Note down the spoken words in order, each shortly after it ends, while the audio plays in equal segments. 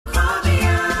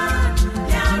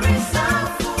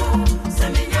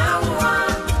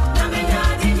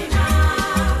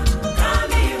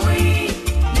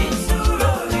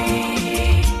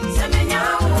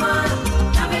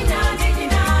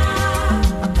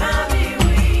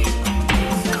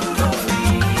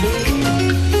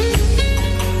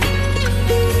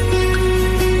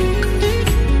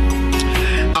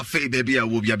bia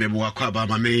wo bia bebo akwaba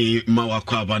ma me ma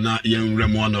wakwaba na yen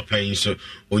remo no pain so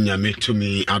onyame to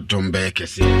me adom be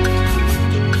kese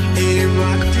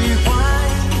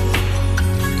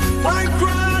why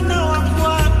cry no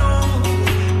akwano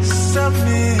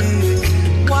sami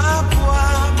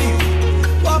wapwami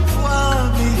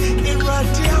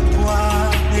irati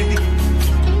akwani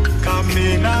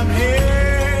kamina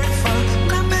mefa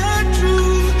na metru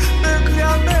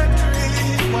bebia metri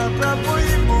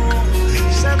wabraboimu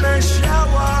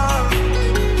semeshawa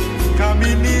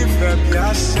kamini bebia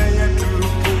seyetu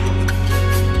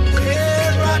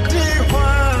irati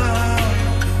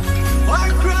why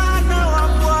cry no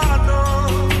akwano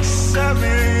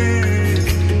sami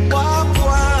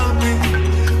wapwami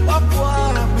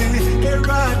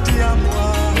irati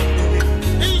akwani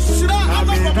isra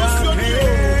ababosuoni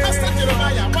Pastor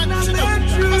Jeremiah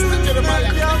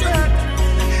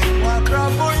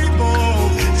wabraboimu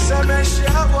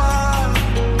semeshawa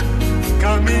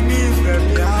kamini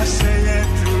bebia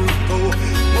seyetu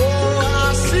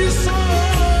asiso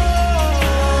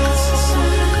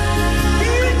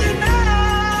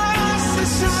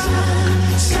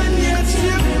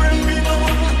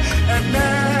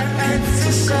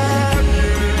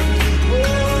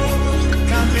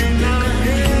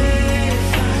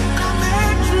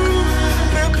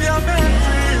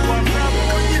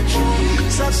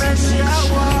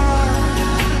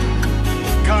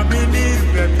Kamini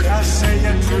bebia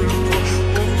seyetu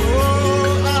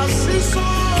asiso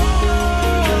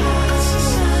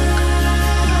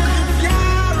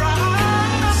yara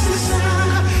asisa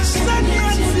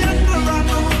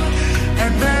sanyetienrano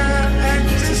ene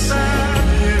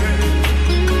entisaye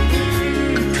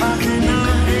kamina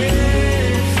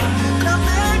na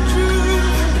metru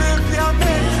bebia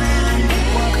metri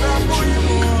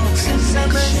wabraboimo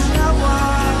semeshawa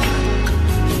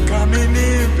kamini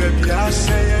bebia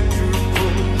seyetu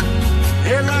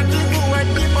eladimu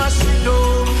weni masido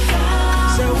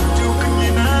se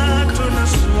utuwina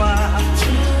tunaswa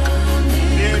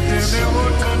yeteme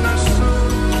otonasu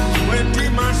wedi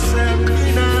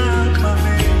masemina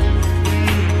mame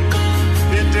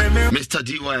Mr.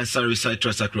 D.Y. Sorry,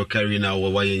 Citrus Acro carry now.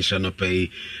 Why in Shana pay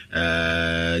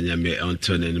Nyame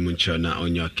Anton and Munchana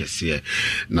on your Kessie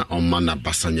na on Mana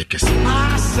Basanya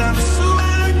Kessie.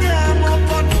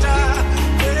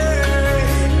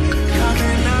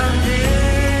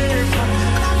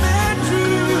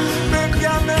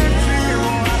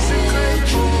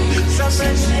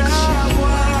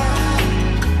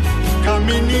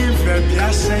 Kamini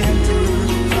bebia seyetu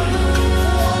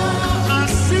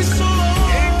asiso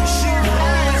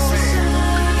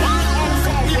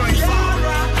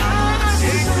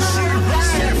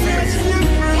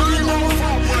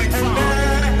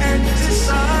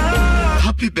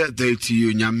Happy birthday to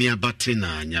you, Nyamia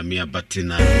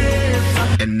Batina.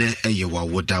 Ene eyewa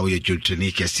woda we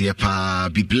jultuni kese pa.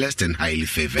 Be blessed and highly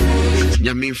favored.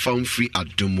 Nyamin found free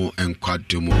adumo and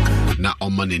kwadumo. Na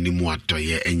oman enimu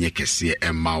atoye enye kese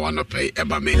emma wanope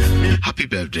ebame. Happy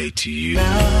birthday to you.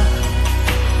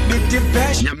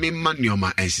 Nyami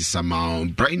Manyoma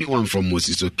Ensisama, brand one from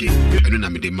Moses. Okay, and then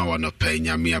I'm the Mawana Pay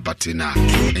Nyamia Batina.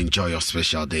 Enjoy your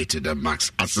special day to the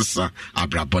max. Assessa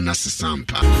Abrabona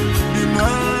Sampa.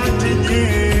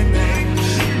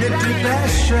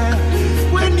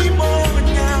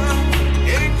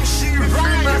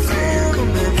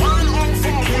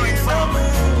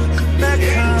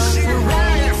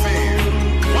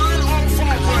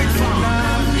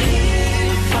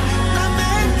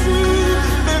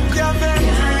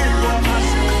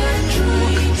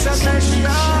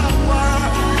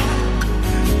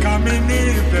 Kamini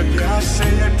bebia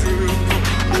seyetu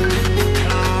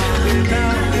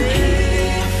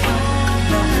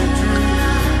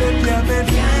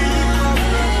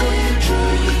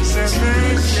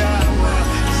semeshawa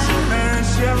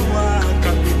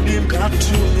kamini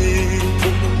batumi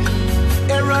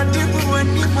eradimu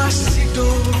weni masido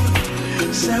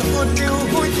sewote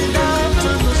uhujina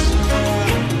tunusuwa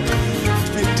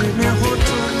meteme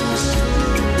hotunusu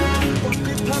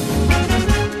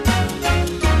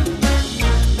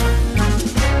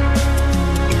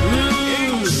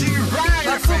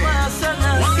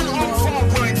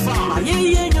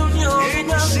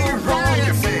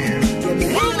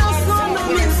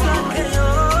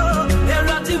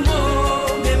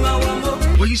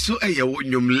So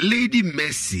Lady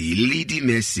Mercy,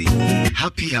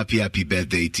 happy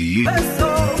birthday to you.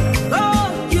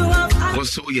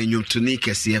 Also,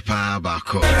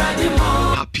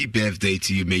 happy birthday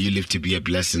to you. May you live to be a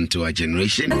blessing to our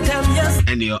generation.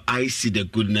 And your eyes see the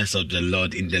goodness of the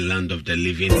Lord in the land of the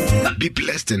living. Be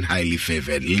blessed and highly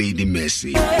favored, Lady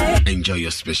Mercy. Enjoy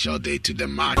your special day to the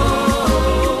mark.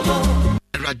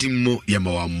 Eradimo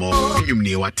Yamawamo,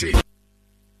 Yumniwate.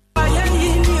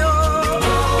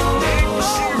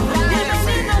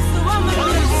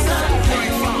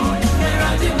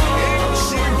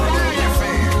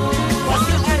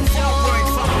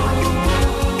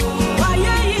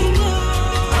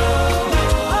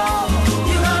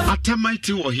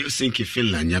 Atamighty or Helsinki,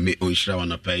 Finland, Yami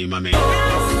Unshrawana pay, Mame.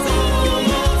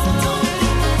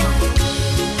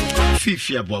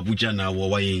 Fifia Babuja na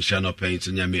Wawain Shano Paint,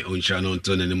 Yami Unshano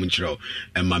Anton and Munchro,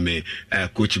 and Mame,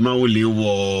 Coach Mauli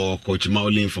War, Coach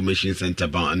Mauli Information Center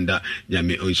Banda,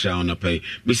 Yami Unshrawana pay,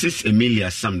 Mrs. Emilia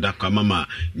Samdaka Mama,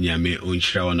 Yami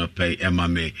Unshrawana pay, and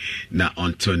Mame, na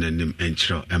Anton and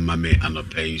Entro, and Mame,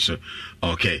 and pay. So,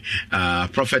 okay,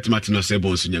 Prophet Martin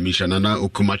Sebo, Yamisha Nana,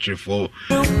 Ukumatri for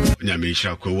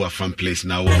Yamisha Kowa fan place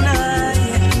now,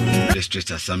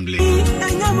 District Assembly.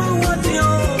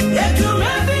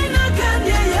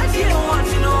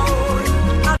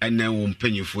 And then we'll pay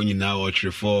you for you now or 3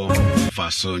 4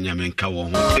 Faso Yamen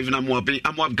Kawo. Even I'm more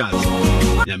gas.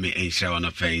 Yami ain't shower on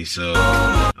a pay, so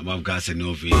I'm of gas and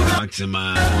Novi,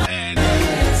 Maxima and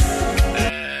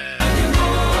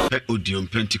Odium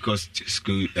Pentecost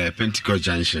School, Pentecost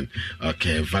Junction.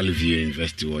 Okay, Valley View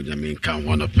University, what Yamin can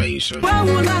want to pay, so.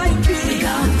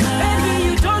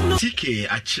 TK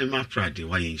Achema Prade,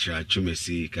 why in Sha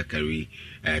Chumesi Kakari.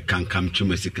 Can come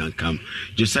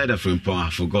Josiah from Pong, I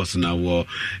forgot now war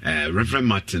Reverend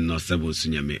Martin or Sabo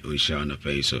Sunyame Unsha on a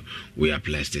pay, so we are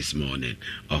blessed this morning.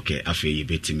 Okay, I feel you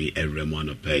betting me every one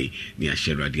of pay near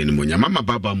Sherrod Munya Mama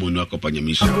Baba Monoko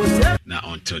Panyamisha now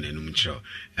on Tony and Muncho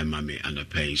and Mammy and a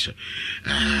pay. So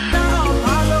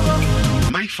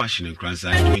my fashion and crans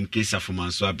I in case of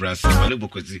Mansoa Brass,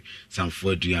 Malibukozi, some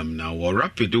 4 DM now or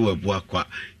rapid do a boaqua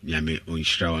Yame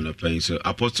Unsha on a pay. So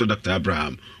Apostle Dr.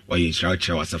 Abraham. Why in Shroud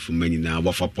was a for many now,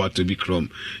 what for part to be chrome,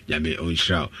 Yame own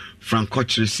shroud. Frank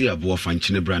Cocher see a boy fan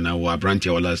Chinebrana or Branty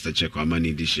or last to check our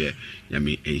money this year,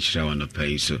 Yame ain't shroud on a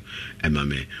pay, so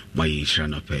Emame, why in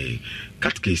shroud on pay.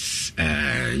 Cut case,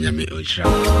 Yame own shroud.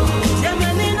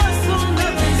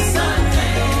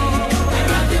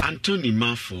 Anthony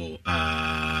Mafo,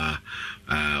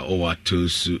 or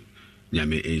Tosu,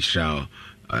 Yame ain't shroud,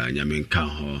 Yame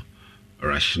Kanho.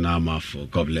 Rashnama for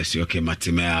God bless you. Okay,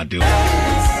 Matime Ado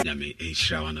Yami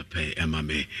Aisha on a pay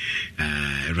Emame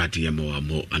Radiamo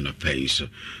Amo on a pay. So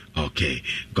okay,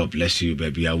 God bless you,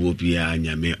 baby. I will be a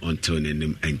Yame Anton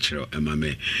and Entro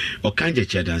Emame. Okanja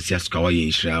Chadan Siaskawa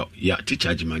Yisha, ya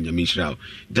teacher Jman Yamisha,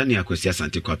 Dania Kosia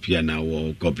Santiquapia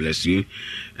now. God bless you.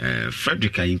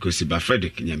 Frederick Inkosiba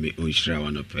Frederick Yami Unsha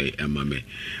on a pay Emame.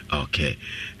 Okay,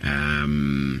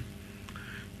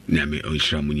 Name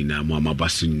Oishamunina, Mama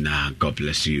Basuna, God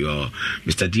bless you.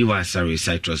 Mr. D.Y. Sorry,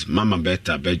 Citrus, Mama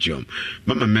Beta, Belgium,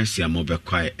 Mama Mercy, Mobe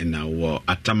Quiet in our war,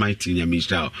 Atamaiti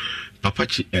Yamisha, Papa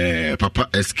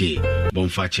SK,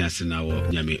 Bonfa Chance in our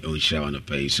Yami Oisha on a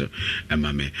pay, so, and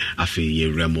Mame, Afi Ye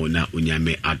Remo, na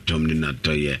Unyame Atomnina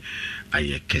Doye,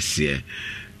 Aye Kessie.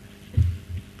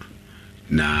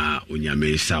 Na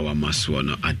Unyame Sawa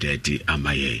Maswano Adeti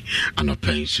Amaye, and a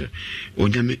painter,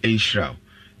 Unyame Enshroud.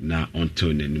 Na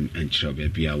Anton and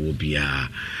Chobe Bia will be na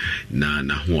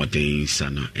Hoden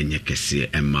Sano and Yakese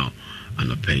Emma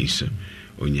and a pencil.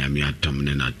 Unyami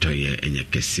Atomnen Atoye and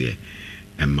Yakese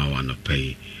Emma on a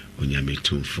pay. Unyami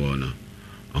Tumfono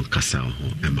on Casao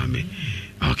Emma me.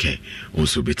 Okay,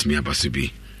 also bit me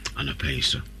abasubi on a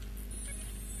pencil.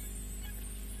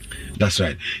 That's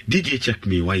right. DJ check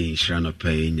me why in Shrano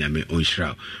pay Yame on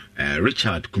Shroud.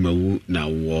 Richard Kumawu na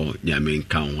war Yamin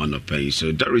Kan one of pay.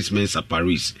 So Doris Mensa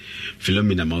Paris,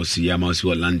 Philomena Mausi Yamausi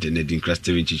or London Edin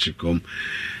Crastevin Chichikom,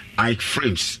 Ike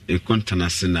Frames, a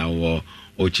Contanasina war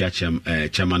or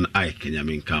Chairman Ike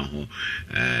Yamin Kan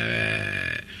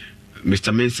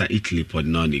Mr. Mensa Italy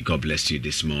Podnoni, God bless you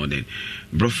this morning.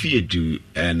 Brofie do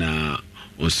and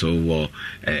also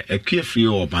a free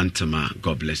or bantama,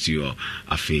 God bless you all.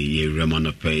 Afi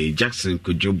Remano Pay, Jackson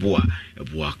Kujubua, a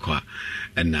Buakwa.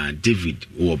 And David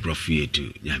or Brofie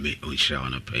to Yame Unsha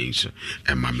on a pay, so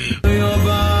and my man.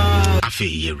 Afe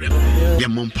Yerem,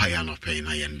 Yamon Piano Pay,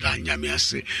 I and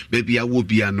Yamiase. Baby, I will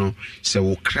be a no,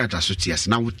 so crowd associates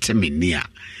now tell me near.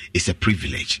 It's a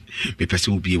privilege. The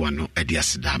person will be one no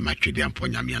ideas that my trade and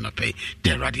Ponyamiana pay,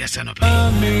 their radius and a pay.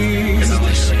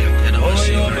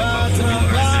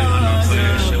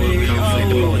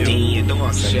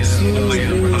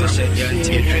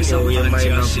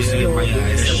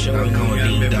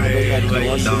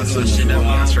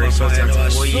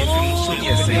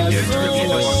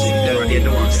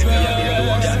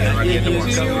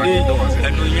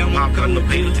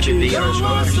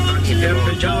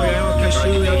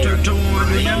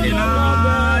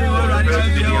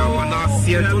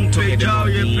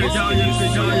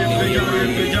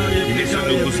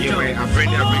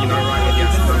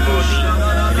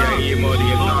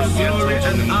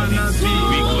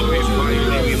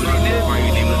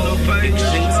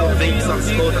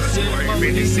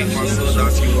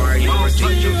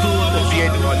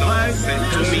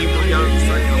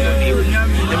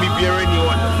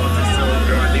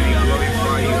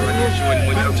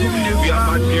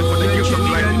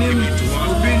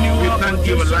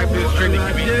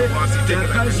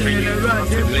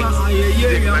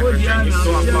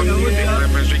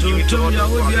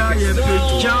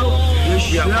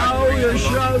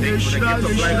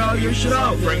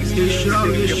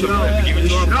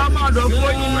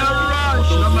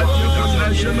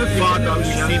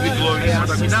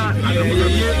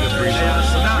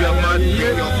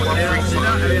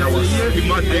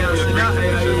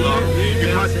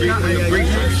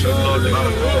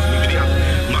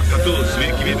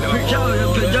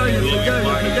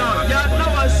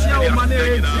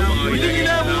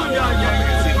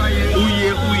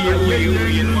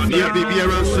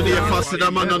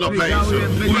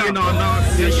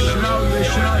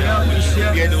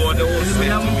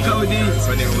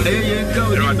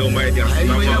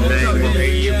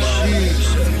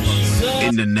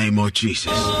 In the name of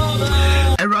Jesus.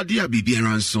 Eradia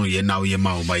bibiara so ye now ye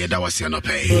ma oba ye da wase no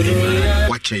pay.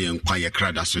 Wache ye nkwa ye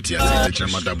krada so tia se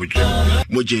chemada budwe.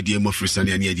 Moje die mo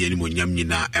frisane ane die ni mo nyam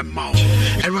nyina emma o.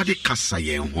 Erade kasa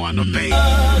ye ho ano pay.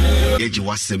 Ye ji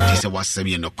wasem ti se wasem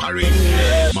ye no kware.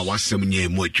 Ma wasem nye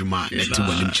mo adwuma na ti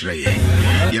bonim kire ye.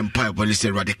 Ye mpa e boni se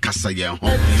erade kasa ye ho.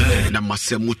 Na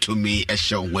masem to me e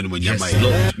hye ho ne mo nyama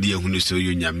ye. Die hunu so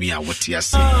yo nyame a wote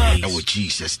ase. E wo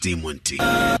Jesus Timonti.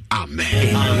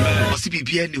 Amen. Osi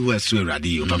bibia ni ho aso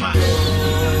radio papa.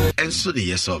 Enso de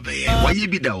yeso be. Why ye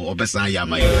bi da obesan ya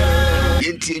mai.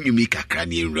 Ye ntie nwumi kakra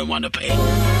ne enwura no pay.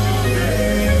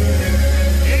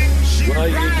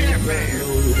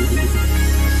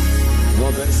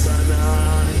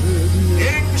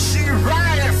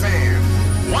 Raya FM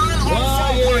 104.5.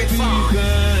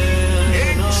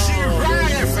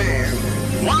 Raya FM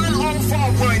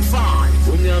 104.5.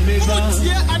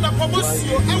 Utie ana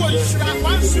pomosio e wo shira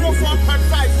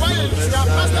 104.5. Why shira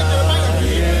pastor Jeremiah?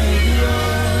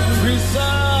 Risa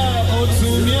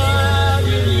otumia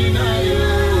inayo.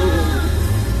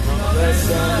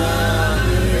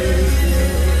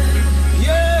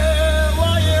 Yeah,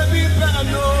 why be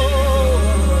pano?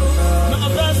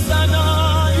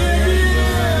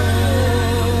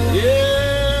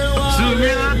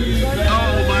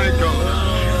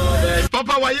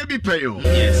 Papa, why you be payo?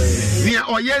 Yes. Near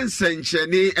Oyen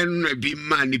Sencheni and be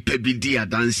mani pebidia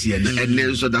dancing and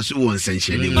then so that's one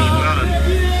Sencheni.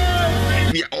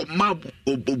 Near Omab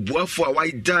Obuafo,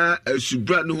 why da a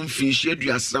subranum fish,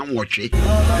 you are some watching.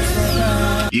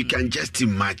 You can just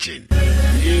imagine.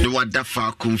 No wonder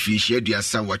far confish, you are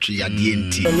some watching at the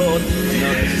NT.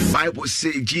 Bible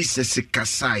say Jesus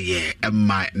Kasaye and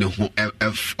my no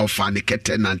of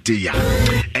Fanikete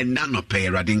and none of pay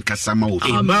Radin Kasama.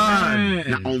 Amen.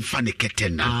 Na on Fanikete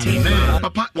Nante.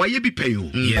 Papa, why you be pay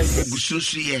you? Yes.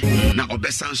 Ogususu na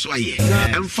obesan so ye.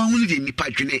 And found the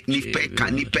nipajune nipe ka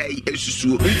nipe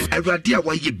esusu. Eradia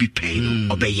why you be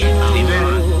paying? Obey.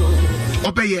 Amen.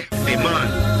 Obey.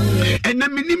 Amen. And na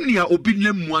minim nia obi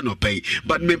nem one obey,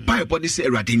 but me Bible ni say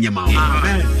Erade nyama.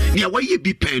 Amen. Nia why you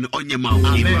be paying on your mouth.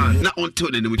 Amen. Na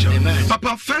until the name of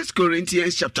Papa, 1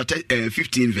 Corinthians chapter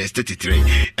 15 verse 33.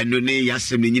 And no ne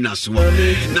yasem ni nyina so.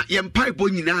 Na ye Bible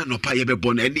nyina no pa ye be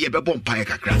born and ye be born pa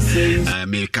kakra.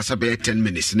 Me kasa be 10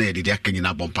 minutes na ye de aka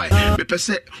nyina bon pa. Me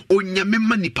pese onyame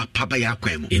ma ni papa ba ya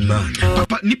kwan mu. Amen.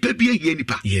 Papa nipa bi ye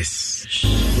nipa. Yes.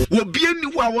 Wo bi ani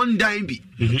wa won dan bi.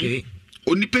 Okay.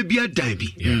 Onipa bi adan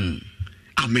bi.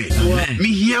 Amen. Me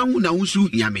hia hu na unsu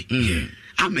hia me.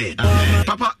 Amen.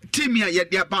 Papa, timia ye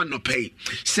dia ba no pay.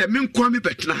 Se me nkwa me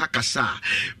betena ha kasa.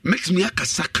 Makes me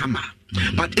akasa kama.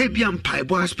 But ebia mpa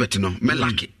ebo aspect no me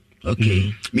like it.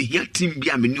 Okay. Me hia tim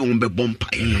bia me ni on be bompa.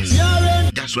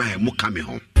 That's why mo come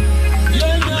home.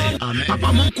 Amen. Amen.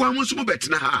 Papa mo kwa mo so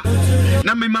betena ha.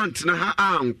 Na me mant na ha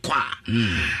ankwa.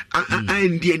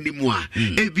 Andi animu a.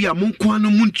 Ebia mo kwa no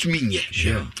muntumi nye.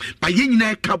 Sure. Ba ye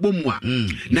nyina ka bomu a.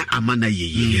 Na amana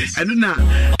ye. Eno na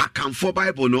akamfo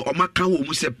Bible no o maka wo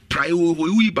mu se prae wo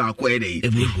wi ba kwa ene.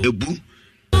 Ebu.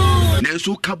 Na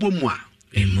so ka bomu a.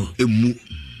 Emu.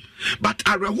 But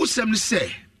areho sem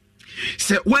say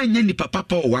wanya ni papa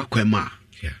o wakwema.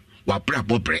 Yeah. Wa bra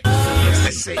bobre.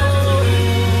 Yes.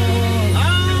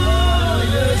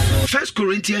 1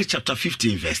 Corinthians chapter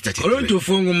 15 verse 33. Korinto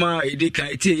fonguma edeka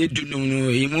eti edunum no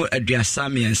emu aduasa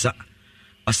miensa.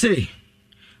 Ase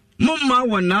Mama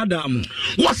wanadamu.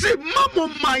 Wase mamo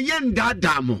mayenda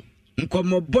damo.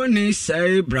 Nkomoboni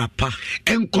say brapa.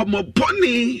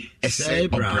 Enkomoboni say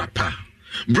brapa.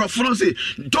 Bro, say,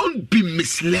 don't be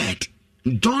misled.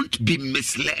 Don't be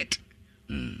misled.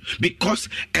 Because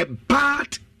a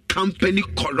bad company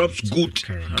corrupts good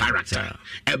character.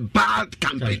 A bad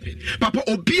company. Papa,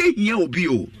 obi here obi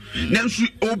o. Nansu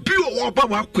obi o oba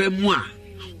wa kwemu a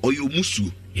oyo musu.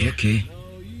 Okay.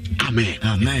 Amen.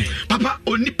 Amen. Papa,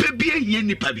 onipa bi here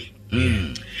nipa bi.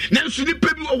 Nansu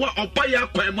nipa bi wa oba ya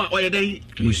kwemu a oyo den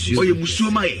oyo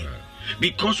musu ma ye.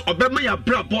 Because obema ya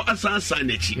brabo asansan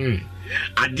nachi.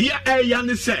 Adia eya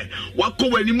ne se wakọ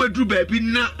wani madru baabi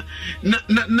na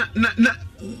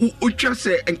utwa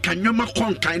se enkanwoma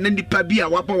konkan na nipa bi a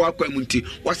waba wakọ amunti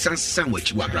wasansan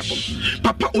wachi wabrabo.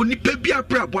 Papa onipa bi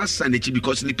abrabo asan nachi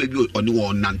because nipa bi oni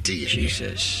wo nante.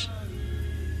 Jesus.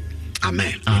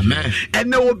 Amen. Amen.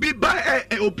 And obi ba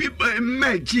obi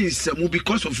Jesus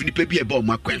because of nipa bi e ba o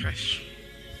makwan.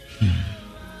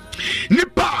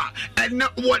 Nipa and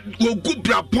what good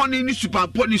braponi ni super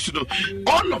poni suno.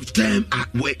 All of them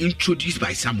were introduced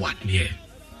by someone. Yeah.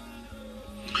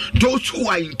 Those who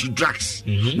are into drugs.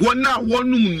 One now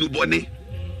one nubone.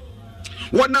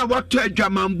 One now what to a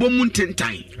Jamambo mountain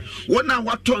time. One now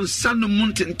what to San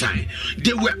mountain time.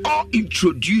 They were all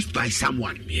introduced by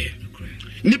someone. Yeah.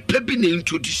 Nipa bi na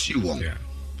introduce you one. Yeah.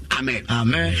 Amen.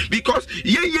 Amen. Because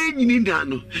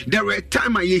there were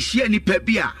time I share nipa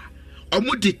bi a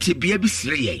Omudi tibia bi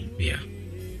sire yen. Yeah.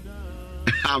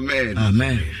 Amen.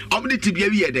 Amen. Omudi tibia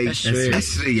bi yede.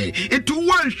 Esire yen. Etu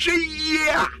wan hwe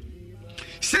ye.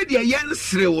 Said ye yen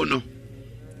sire wo no.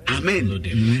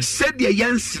 Amen. Said ye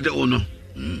yen sire wo no.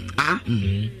 Ah.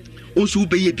 Oso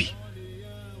be ye bi.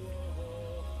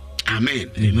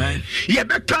 Amen. Amen. Ye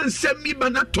be kan sem mi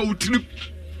bana totri.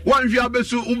 Wan hwe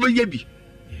abeso wo be ye bi.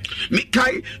 Me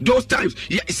kai those times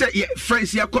say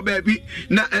friends ya ko baby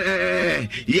na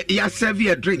ya serve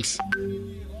your drinks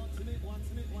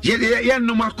ya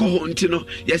no alcohol ntino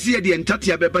ya see the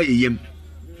entity abeba yem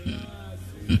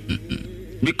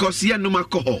because ya no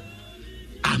alcohol.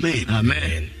 Amen.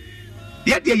 Amen.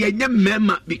 Ya de ya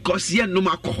nyamema because ya no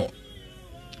alcohol.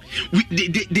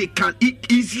 They can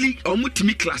easily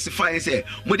omutimi classify and say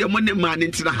mo de money man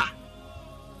ntina ha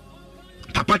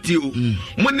Papa Tio,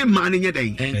 money man in your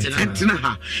day, and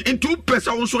ha. And 2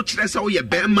 person also chess out your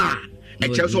bema,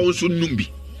 and just also numbi.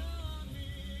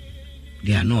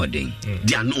 They are nodding.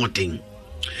 They are nodding.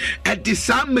 At the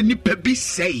same many pebi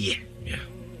say,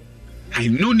 I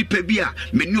know ni pebia,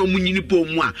 many omuni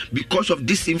pomwa because of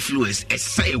this influence, a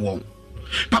say one.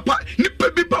 Papa, ni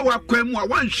pebi ba wa kwemu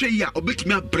one share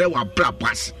obetimi abre wa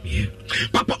brabas.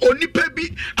 Papa oni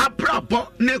pebi abrabo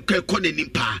ne kwekone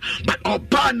nimpa. But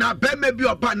oba na be maybe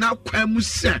oba na kwemu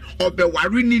se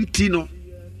obewari nintino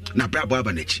na brabo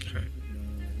abanechi.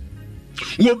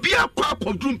 Wobi akwa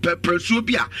kodrum pepreso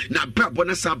bia na brabo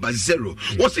na saba zero.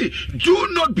 What say? Do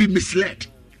not be misled.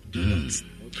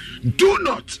 Do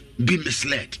not be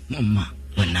misled. Mumma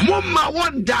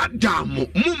one damo,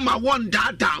 mumma one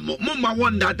damo, mumma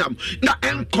one dam. Na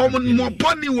uncommon more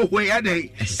bonny where they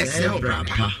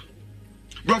brapa.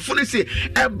 Brofuni say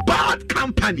a bad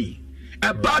company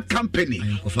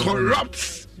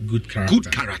corrupts good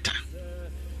character.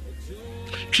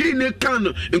 Chine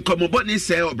can in common bonny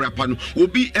say or brapano will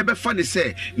be ever funny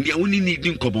say near only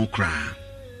needing common cry.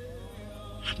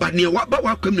 But near what but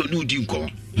welcome no new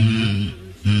dinko.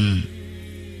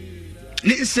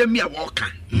 Listen me a walker.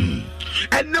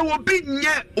 And there will be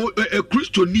a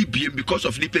Christian nibian because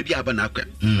of Nipedi Abanaka.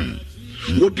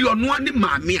 Will be on one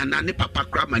mammy and Nani Papa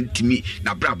Craman to me,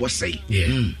 na brabo say.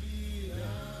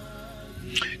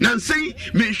 Now say,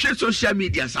 mention social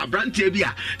media,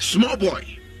 Sabrantebia, small boy.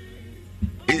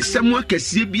 And someone can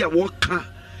see be a walker,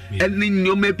 and then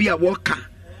you may be a walker.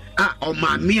 Ah, or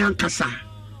mammy and Cassa.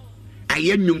 I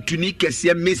am young to Nick as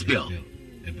a Miss Bill.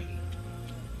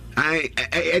 I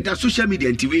the social media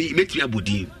and TV make me a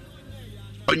body.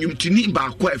 On you to need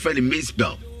back quite a friend Miss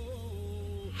Bell.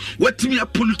 What to me a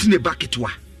polluting a bucket wa?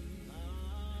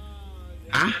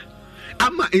 Ah,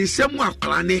 I'm in some more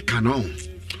clan canon.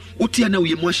 What you know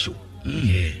you must show.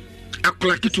 A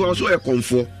clock it was a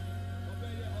comfort.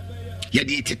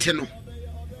 Yadi teteno.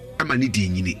 I'm a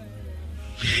needy.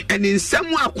 And in some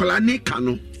more clan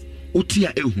canon.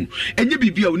 Utia ehu. And you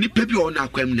be only peppy on our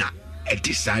quemna. At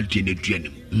this side in a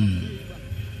dream.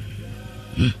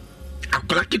 I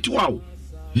clock it wow.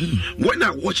 When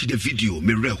I watch the video,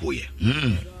 me rehoye.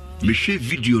 Me share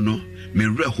video no, me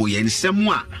rehoye and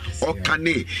someone or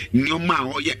cane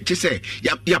nyoma or just say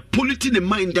ya polluting the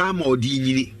mind down or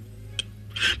di.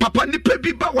 Papa ni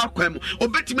pebi ba wa kwem,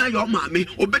 obetimi ayo mame,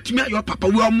 obetimi ayo papa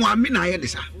we omo ami na ye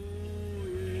nisa.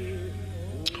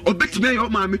 obetime your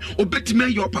mami,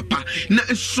 obetime your papa. Na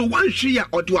so one share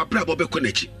or do a brabo be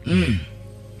konechi.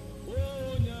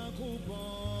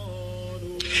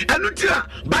 And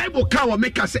Bible can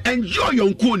make us enjoy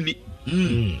your kuni.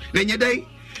 Then your day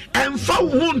and for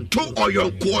one two or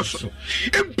your course.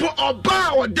 Impo or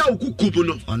bar or down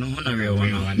kukubuno.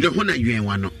 The Hona you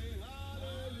one.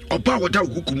 Or bar or down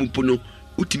kukumupuno.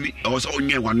 Utimi was on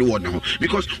your one no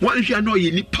because once you know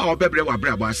you need power baby or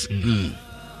brabas.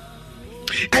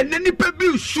 And then the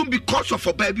baby soon because of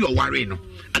a baby or warino.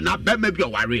 And now baby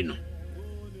or warino.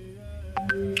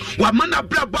 Wamana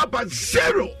brababa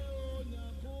 0.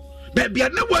 Baby, I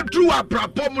never drew a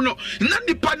brabomo.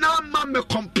 Nani panama me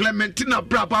complementing a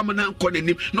brabamana calling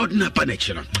him, not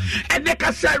napanachina. And they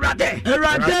can say Erade,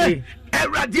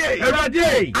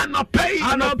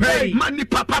 Anopay, Money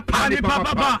Papa,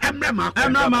 Emrama,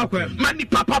 Money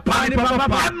Papa,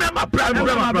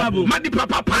 Emrama, Money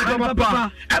Papa,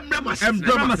 Emrama,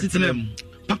 Sitinem.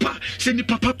 Papa, send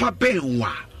Papa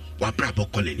Benwa, what brabo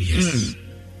calling yes.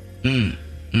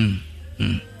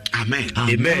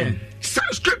 Amen.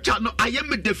 Scripture no I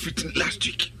am a different last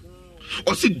week.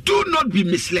 Or say do not be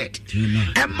misled.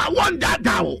 And my one that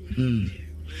thou. And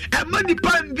money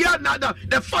pan be another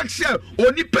the fact say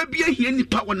only pebia here ni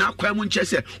power na kwamun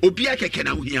chese obia keke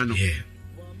na uhia no.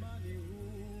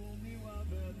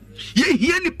 Ye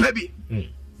here ni pebi.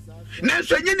 Na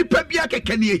so nye ni pebia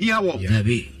keke ni ehia wo.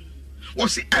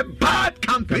 Was a bad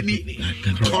company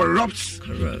corrupts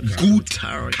good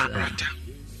character.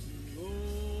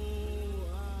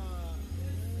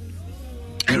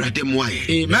 Amen.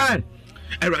 Amen.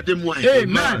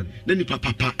 Nani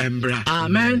papa embra.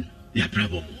 Amen. Ya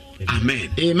bravo. Amen.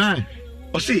 Amen.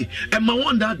 O see, Emma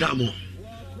wonder damo.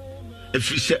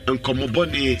 If you say uncommon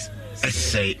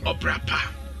essay or brapa.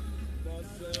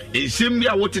 In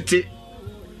Simia what it is,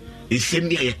 in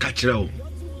Simia a catcher.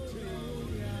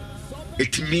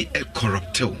 It me a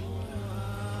corrupto.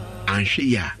 And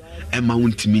she Emma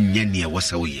won't mean Yenia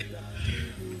was away.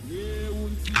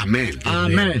 Amen.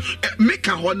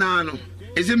 Mika honano.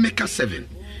 Is it Mika 7?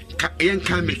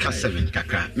 Yenka Mika 7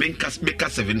 kakra. Mika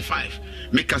 7:5.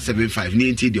 Mika 7:5.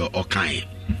 Ninti dio okai.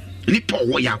 Nipo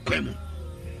woya kwemo.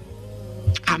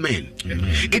 Amen.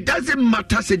 It doesn't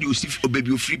matter said you see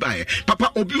baby free by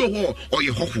papa obi wo or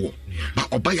ye hoho.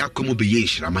 But obaya kwemo be ye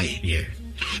shiramaye. Yeah.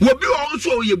 Wobi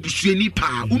also ye busuani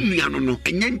pa unuano no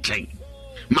enye nchen.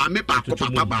 Maame baako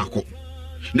papa baako.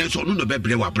 Nenso no be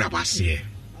bre wa brabas. Yeah.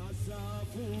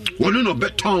 One no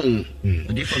beton.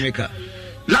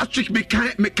 Last week me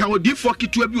can odi for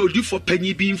kitu abi odi for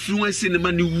penny be influence in the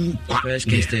man wu kwa. First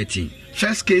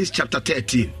Kings chapter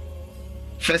 13.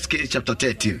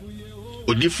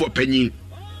 Odi for penny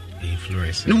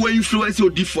influence. No way influence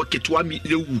odi for kitu ami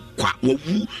le wu kwa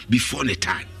wu before the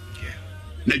time. Yeah.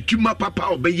 Na djuma papa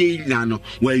obeye nya no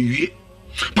wa wie.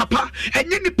 Papa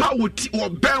enye nipa wo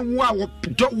ben wa wo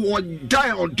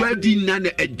die or die na na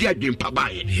edi adwempa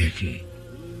bae.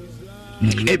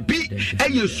 Ebi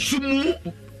eye sumu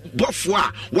bofo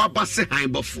a wabase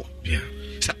han bofo. Yeah.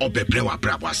 Say obebre wa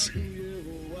brabas.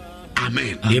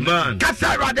 Amen.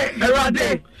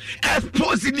 Erade.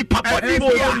 Expose ni papa ni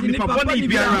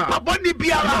biara.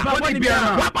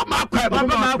 Waba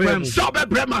makwem. Sobe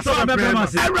brema.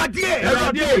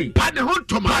 Erade. Pane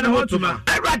hontoma.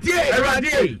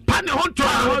 Erade. Pane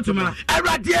hontoma.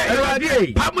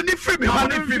 Erade. Pamuni frimi ho.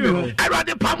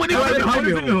 Erade pamuni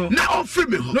frimi ho. Na on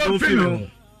frimi ho.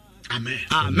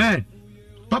 Amen.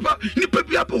 Papa ni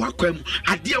pebi apo wakwem.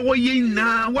 Ade wo ye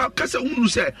na wa kasa hunu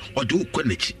se ode wo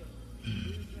konechi.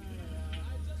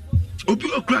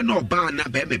 Obi okra na oba na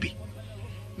be mebi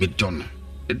me dono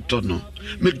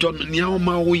nia o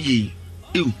ma wo yi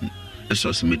ehu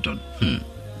eso se me don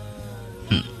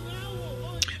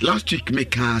last week me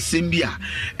ka sembia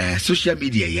social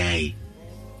media yai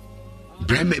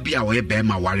brema bi a we be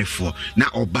ma warefo na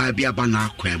oba bi aba na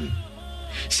akwam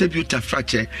se beauty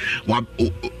fracture wa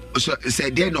so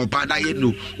say dey no oba na ye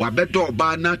no wa bedo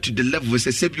oba na to the level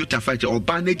say beauty fracture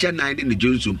oba na ja 9 in the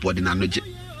Johnson pod na no je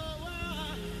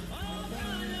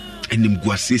enim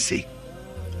guasese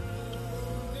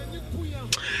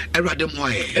erade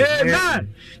moye amen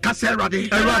kase erade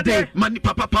mani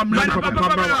papa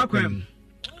akwem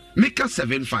Mika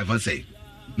 7:5 say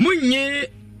munye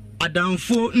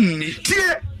adamfo nni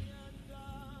tie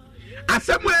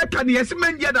asemu eka ne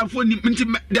yesemanji adamfo ni nti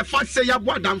the first say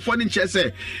yabo adamfo ni nche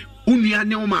say unua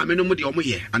ne o maame no mo de o mo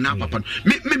ye ana papa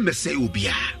me say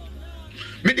obia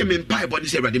me de me mpai body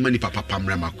say erade mani papa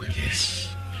akwem yes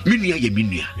minua ye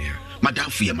minua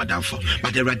madamfo ye madamfo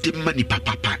but erade mani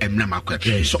papa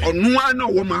akwem so onua na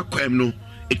wo makwem no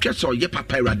etwa so ye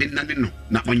papa erade nane no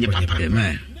na onye papa.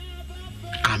 Amen.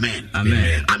 Amen.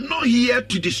 Amen. I'm not here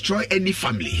to destroy any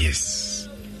family. Yes.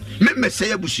 Me say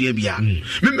abusua bia.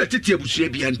 Me tete abusua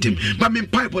bia ntem. But me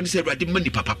pipe on say Awurade mani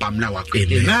papa pam na wa.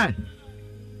 Amen.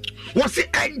 Was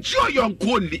it enjoy your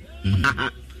koni?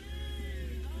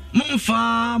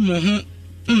 Momfa mo ho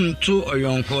nto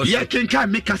oyonko so. Ye kenka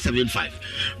make 75.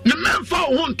 Ne memfa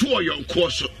ho nto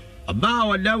oyonko so. Oba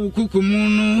wada wukukumu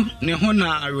no ne ho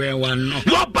na arewa no.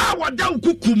 Oba wada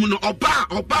wukukumu no oba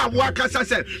wakasa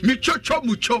se me chocho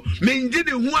mucho me ndi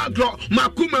ne hu agro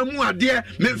makuma mu ade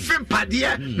me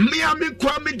mfempade me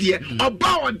kwa me de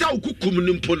oba wada wukukumu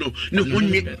no mpo no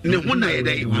ne ho na ye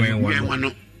dai wenwa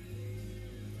no.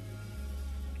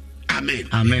 Amen.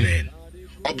 Amen.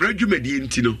 Obradwumadi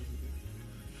enti no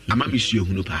ama mesua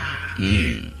hunu pa.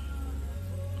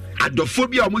 Adofo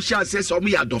bia omo hia se omo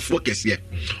ya adofo kese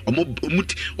omo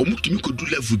tumi kodu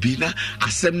level bi na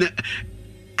asem na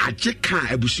agye kan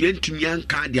abusua ntumi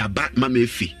anka de aba mama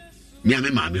efi me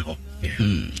maame ho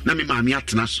na me maame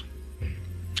atena so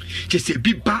kese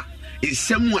bi ba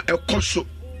nsem a ekoso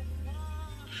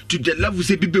to the level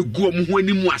se bi be gu omo ho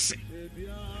ani mu ase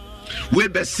we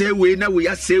be say we na we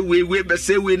say we be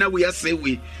say we na we say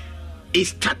we it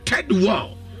started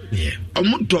well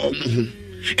omo do omo ho.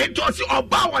 It was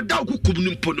about what thou could come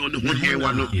in Pono,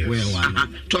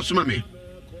 Tosmame.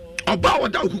 About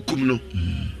what thou could come no.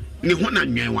 Nihona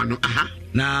Nyawano,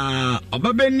 na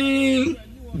Obabeni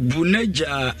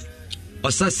Buneja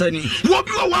Osasani. What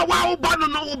you are wow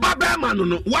banano,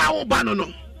 Babamano, wow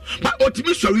banano. But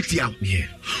Otimi Soritia,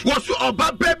 was you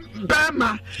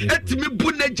Obabama, Etimi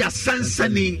Buneja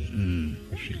Sansani.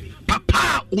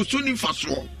 Papa, Usuni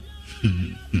Faso.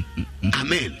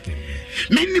 Amen.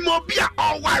 Minimum be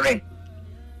all worry.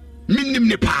 Minim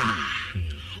ne pa.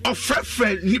 Or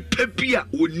friend ni pepia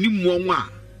or ni mwa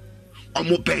or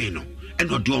mo beno. And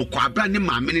no do quabra ni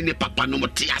ma mini papa no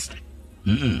motias.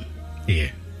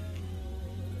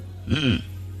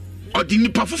 Or the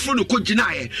nipa for no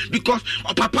kojinae because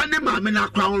or papa ne ma mena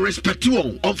crown respect you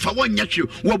on for 1 year you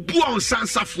were born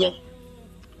sansa for.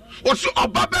 Also,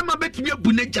 Obaba ma bet me a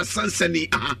buneja sansani.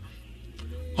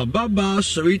 Obaba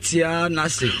Soritia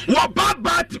Nase.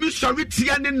 Wababa to be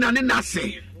Soritia Nane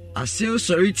Nase. Asel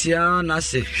Soritia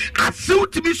Nase. Asel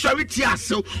to be Soritia.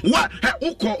 So what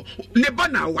Oko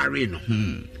Nebana Warino.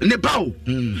 Nebao.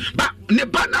 But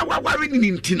Nebana Warin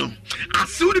in Tino.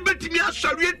 Asel the Betimia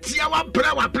Soritia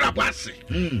Brawa Brabase.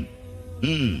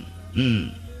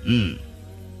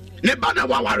 Nebana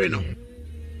Warino.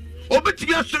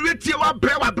 Obetimia Soritia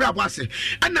Brawa Brabase.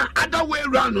 And the other way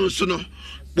around, so no.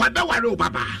 Wabe waro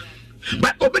baba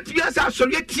but obetibia sa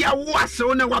sori tia wo ase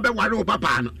wo na wabe waro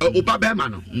baba no obaba ma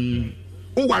no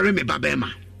wo ware me baba ma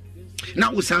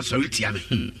na wo sa sori tia me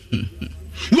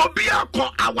wo bia ko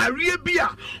aware bia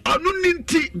onu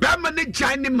ninti ba ma ne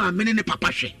jan ne ma me ne papa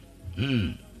hwe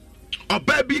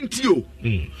oba bi nti o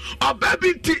oba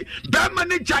bi nti ba ma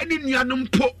ne jan ne nuanom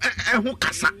po ho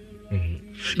kasa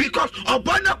because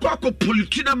oba na ko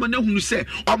politina ma na hunu se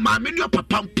o ma me ne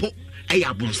papa mpo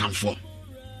eya bonsanfo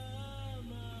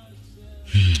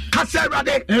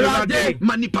Erade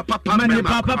mani papa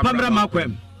pamra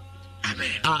makwem.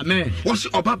 Amen. What's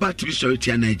Obaba to be sorry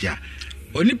to Niger?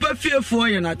 Onipa fearful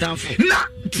and atamfo. Na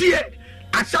tie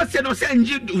asase no say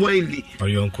enjoy wine.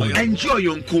 Enjoy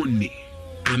your koni.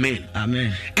 Amen.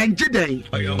 Enjoy den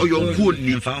your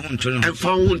koni. And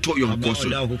found to your course.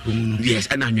 Yes,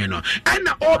 and I know. And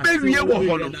obewie wo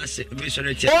ho no.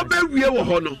 Obewie wo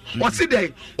ho no. What's it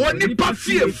dey? Onipa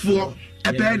fearful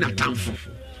ebe na atamfo.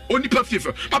 Onipa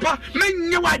fearful. Papa,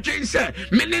 menye wa dwen se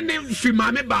menene fi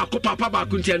mame ba ko papa ba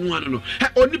ko ntianu ano no.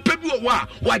 Onipa bi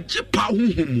wa jipa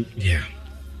huhumu. Yeah.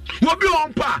 Wobi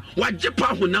onpa wa jipa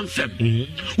honam fem.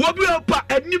 Wobi onpa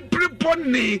ani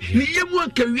bribone ni yemu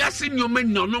anka wiase nyoma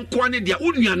nya no nko ane dia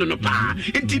onua no pa.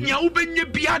 Enti nia wo benye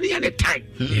bia ne ne time.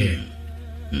 Yeah.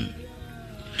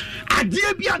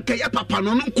 Adie bia anka ya papa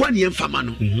no nko ane mfama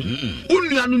no.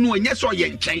 Onua no no enye so ye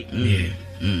nchen. Yeah.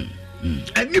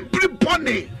 Ani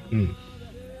bribone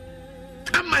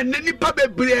ama nani pa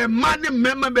bebre mane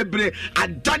mema bebre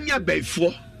adanya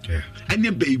beifo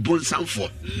ene beibon sanfo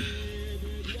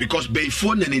because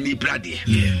beifo na nani brade.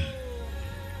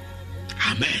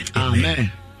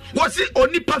 Amen. Was it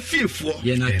onipa fearful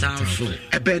ye na tamfo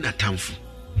ebe na tamfo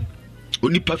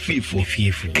onipa fearful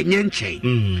enye nchen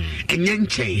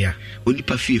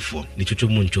onipa fearful ni chucho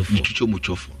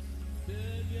muchofo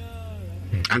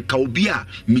anka obi a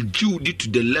me giudi to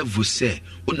the level say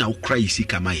ona ukra isi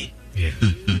kamaye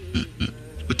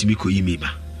otimi ko yimi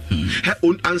ba he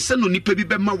ansa no nipa bi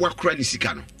be ma wakra ni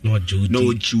sika no no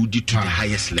giudi to the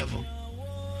highest level.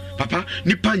 Papa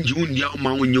nipa nji unia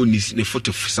ma wonye onisi ne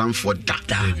photo sam for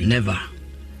that never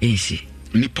easy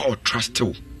nipa o trust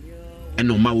wo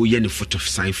eno ma wo ye ne foot of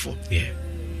sign for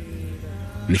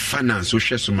ne finance wo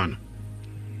hwe so ma no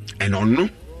eno no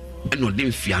eno de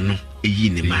mfia no eyi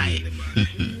ne mai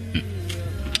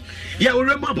ya wo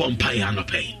rema bompa ya no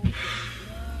pay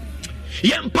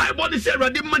ya mpa body say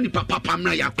Awurade mani papa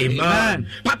pamra ya amen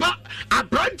papa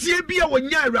abrantie bia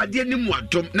wonya Awurade ni mu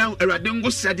adom na Awurade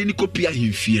ngo sade ni kopia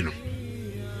hemfie no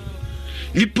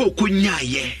nipa okonya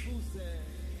ye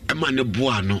ema ne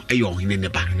boa no eyo ohene ne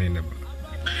ba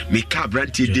me ka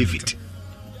abrantie David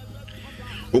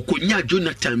okonya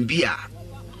Jonathan bia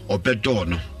obedo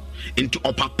no into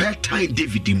opapa time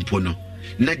David mpo no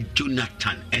na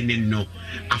Jonathan ene no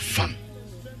afam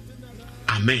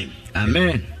amen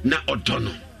na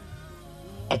odono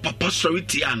opapa sorry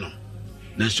tiano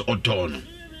na so odono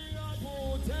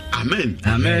amen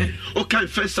okay.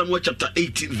 First Samuel chapter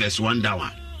 18 verse 1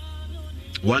 down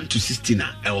 1 to 16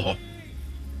 elho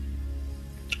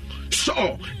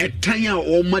so etanya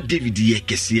o ma David ye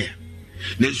kese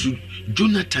na so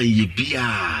Jonathan ye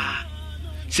bia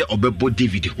se obebo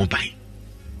David ho ban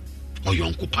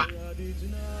oyonkopa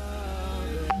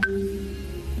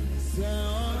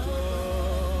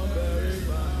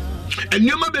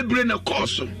enyoma bebre na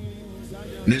koso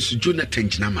nenso Jonathan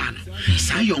gina ma no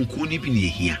sa yonko ni bi na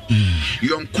ehia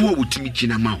yonko a wotimi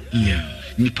gina ma wo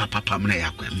ni papa mna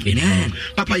yakwa amen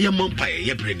papa ye mompa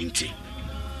ye bre ni nti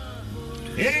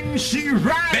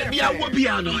baby awo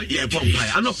bia no ye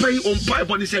pompa ano pay on pai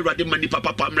boni say Awurade mani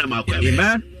papa mna ma akwa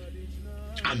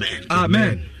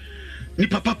amen ni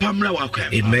papa mna wa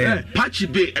akwa amen pachi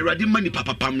be Awurade mani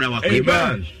papa mna wa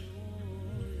akwa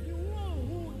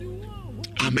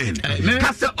amen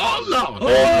cause oh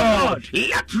Lord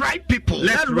let right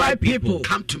people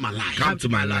come to my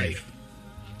life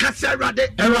cause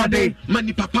Awurade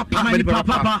mani papa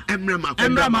emra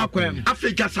makwem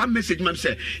Africa some message man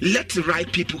say let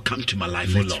right people come to my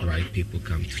life oh Lord right people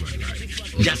come to my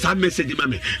life just a message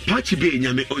man pachi be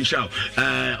nyame onshaw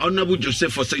honorable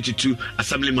Joseph for 62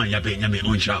 assemblyman ya be nyame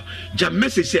onshaw just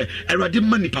message say Awurade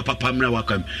mani papa emra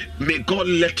makwem may God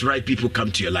let right people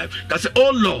come to your life cause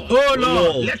oh Lord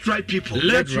let right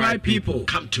people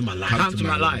come to my life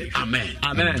amen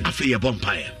afi ye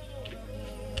bonfire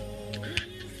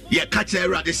ye catch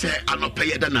Awurade say anopa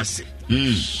ye danase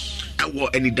ewo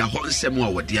eni da ho nsem a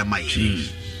wode amaye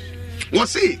wo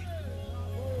see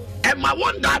e ma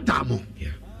wonda damo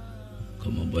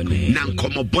na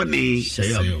nkomobone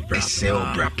se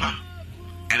obrapa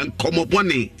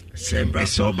nkomobone se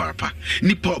obrapa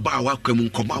nipa oba awakwam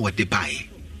nkomo awode bae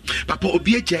papa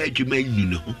obi agya adwuma nyu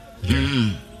no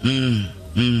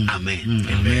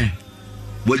amen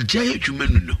wo gya adwuma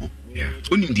nu no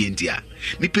onim die ntia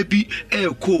nipa bi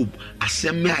ko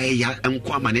asem a ya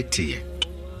enko amanete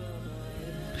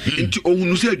nti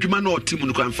ohunu se adwuma na otim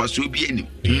no kan fa so bi anim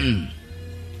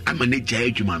amanegya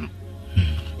adwuma no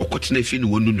okotena fi ne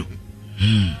wonu no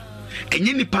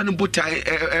enye nipa no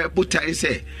botai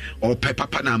se o pe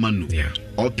papa na amanu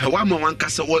o pe wa ma wanka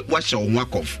se wa hye wo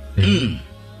wakof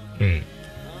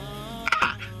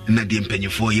na de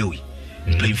mpanyefo yewi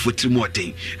pay for more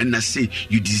thing and I say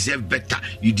you deserve better,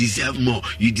 you deserve more,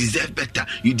 you deserve better,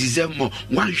 you deserve more.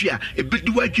 One year a bit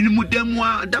do what you need them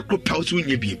that crop house when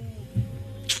you be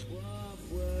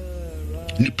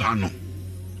Nipano.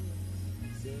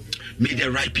 May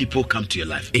the right people come to your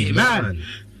life. Amen.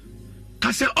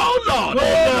 Can say, oh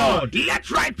Lord, let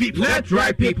right people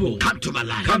come to my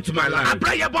life. I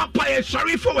pray about pay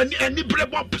sorry for any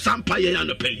bread up some pay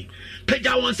and pay.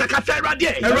 Peja won saka fe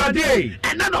Awurade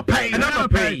enano pay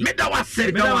me da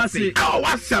wase awo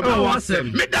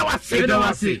wasem me da wase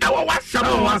awo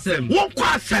wasem won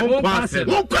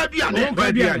kwa aduane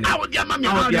awo dia mami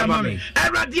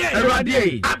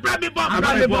Awurade abrami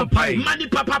bomb pay mani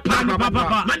papa emra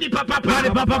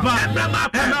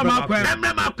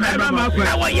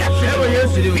awo yes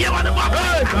we want to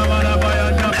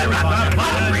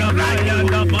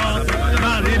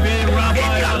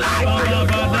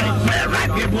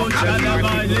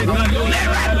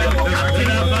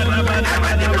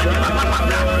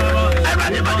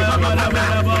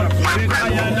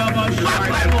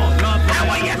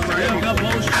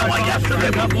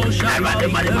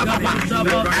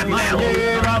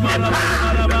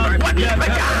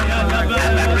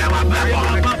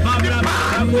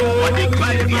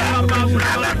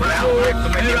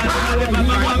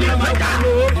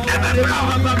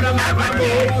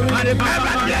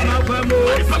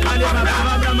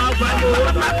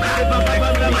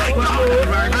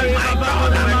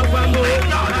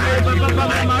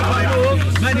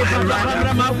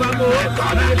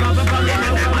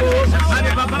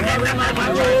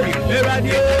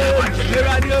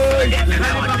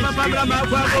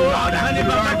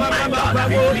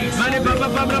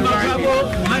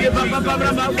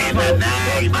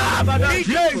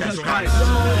Jesus Christ.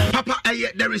 Papa,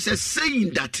 there is a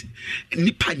saying that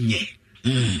nipanye.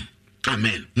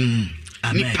 Amen.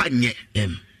 Nipanye.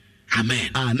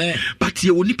 Amen. But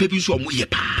you will nipa bi so omo ye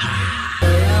pa.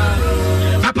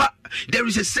 Papa, there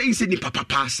is a saying say nipa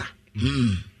pasa.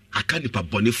 I can't nipa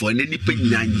boni for any nipa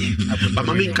nyanye. But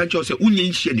mama nka ncho say unye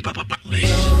nhia nipa papa.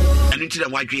 And into the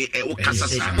wadwe o kasa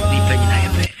sa nipa nyina ye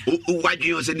pe. O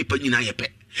wadwe o say nipa nyina ye pe.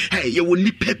 Hey, you will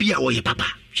nipa bi a wo ye papa.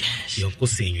 Yes. You ko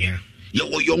senua. You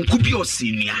will yonku bi o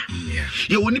senua.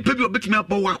 You will nipa bi obetimi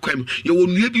abo wakwam. You will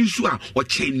nua bi nso a o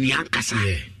che nua kasa.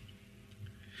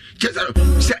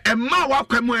 Say a ma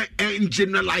wakwam en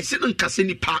generalize no kasa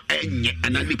nipa enye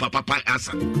ana nipa papa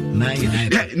asa.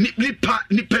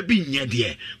 Nipa bi nye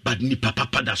de but nipa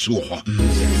papa da so ho.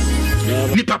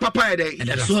 Nipa papa e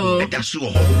da so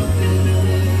ho.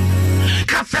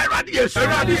 Kasera dies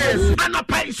ana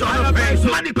penso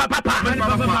mani papa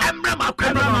emra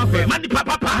makwa mani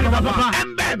papa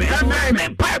embe me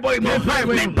pai boy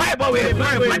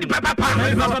mani papa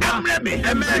emre me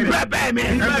embe me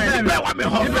be wa me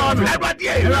ho everybody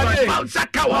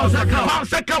saka wa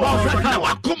na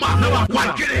wakuma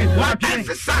wakire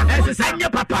ensesa enya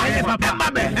papa emma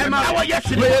me awo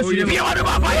yesu bi wa de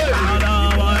papa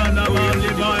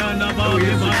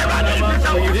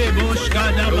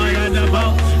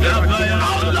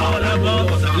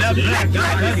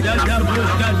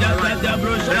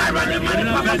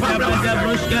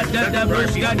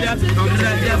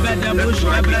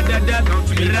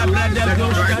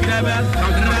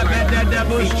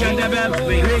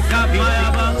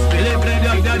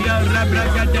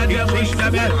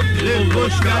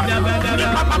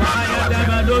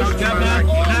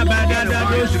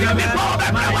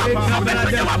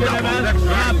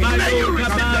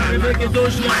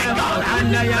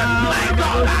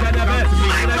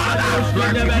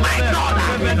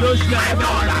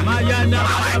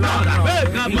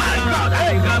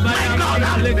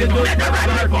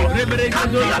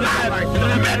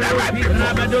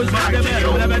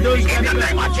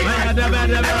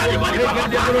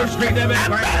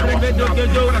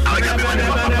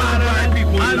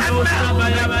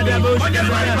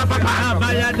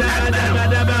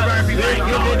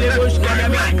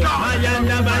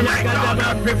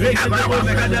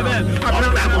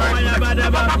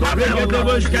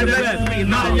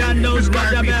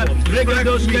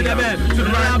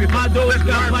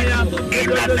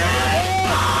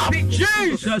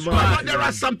Jesus Christ. There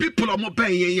are some people because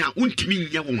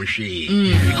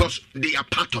they are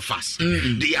part of us.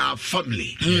 They are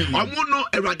family.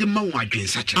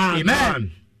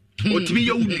 Amen. Otimi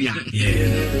ye unia,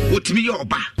 otimi ye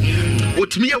oba,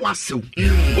 otimi ye wasew,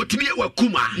 otimi ye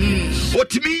wakuma,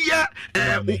 otimi ye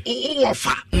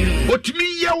uofa, otimi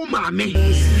ye umame.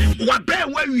 Wabe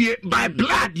wawie by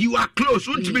blood you are close.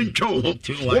 Untimi ncho,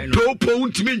 opo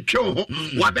untimi ncho,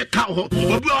 wabe ka ho.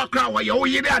 Obi okra wa ye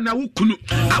oyire ana ukunu.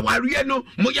 Awariye no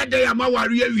moya de ya ma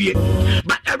wariye wie.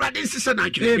 But Erade sisa na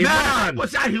twe. Amen.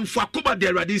 Was ahemfo akoma de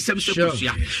Erade sem se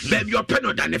kusia. Baby your pen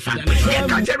oda ne fa. Ye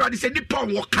ka Erade se nipa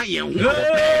wo kan ye ho. Na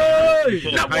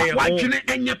wa twene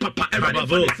enye papa Erade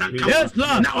for sanka. Yes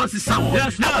Lord. Na on sisa ho.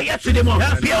 Na yesterday mo.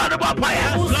 Be on the papa.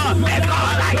 Yes Lord. Make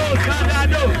God like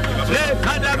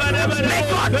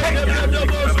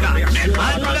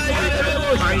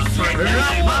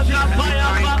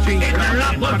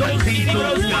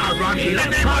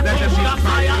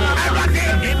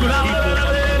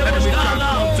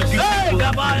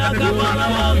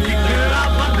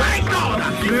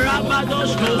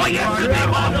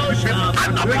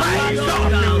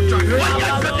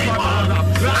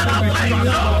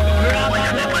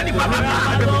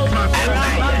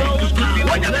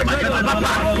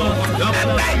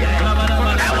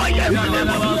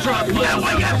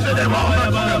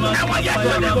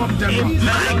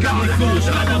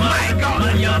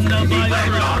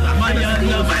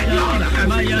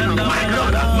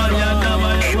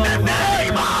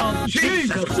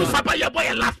Jesus, Papa, your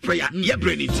boy, last prayer. You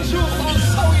bring it.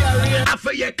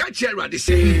 After you catch Erade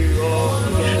say,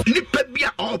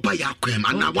 Nipebia all by your quem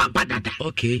and now badada.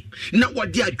 Okay. Now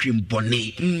what dear dream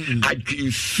bonnet, I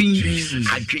dream fiends,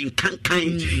 I dream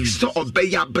cankind, so obey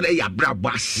your breya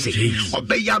brabase,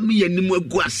 obey ya me and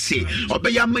Muguase,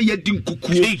 obey ya me a dim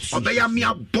cuckoo, obey ya me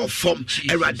a bofom,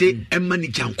 Erade and money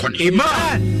junk on.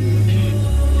 Amen.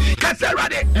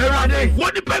 Erade,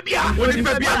 what the baby? What the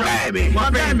baby? My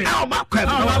baby, oh my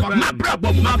brother,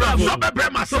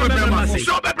 so Erade,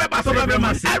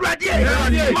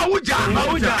 Mauja,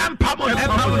 and Pamon,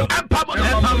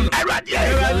 Eradi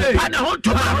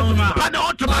Panahotoma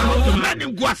Many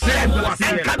Guase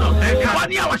and Cano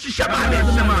One hour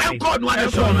Shishamane and God one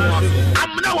is on.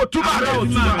 I'm now tomorrow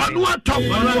on one top.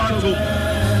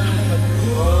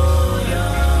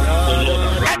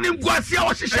 And Guase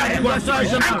or Shisha and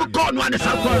God one is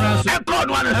up. And God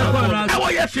one is up. I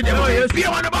was yesterday. Be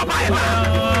one about my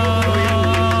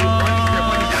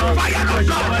fire of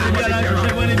God.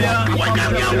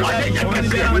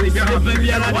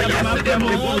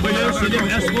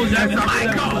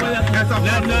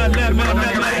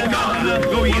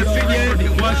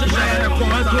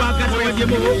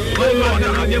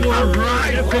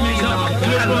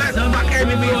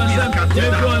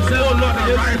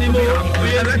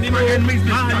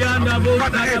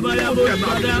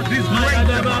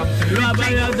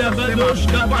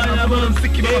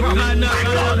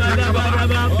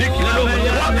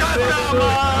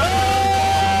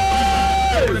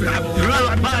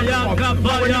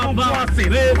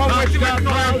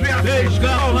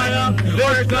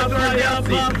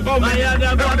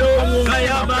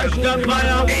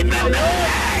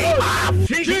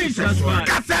 Jesus,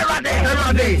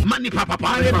 money papa,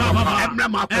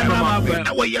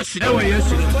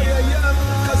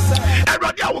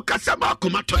 everybody will Casama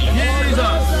Kumato.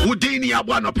 Udini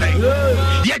Abano pay.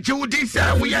 Yet you would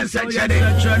say we answer Jenny.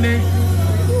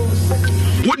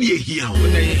 Wouldn't you hear?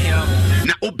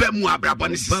 Now, Obemu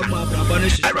Abrabanis.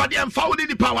 Everybody am found in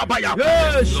the power by your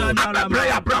prayer,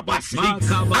 Brabas.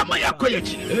 Amaya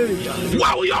Koyach.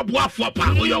 Wow, your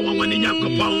Buafa, your woman in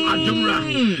Yakopon, and Dumra,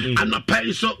 and a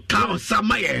peso cow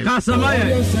Samaya.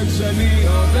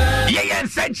 Yea, and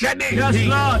said Jenny.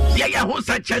 Yea, who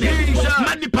said Jenny?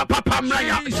 Money Papa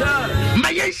Pamraya.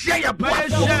 Maya Shaya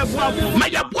Buafa.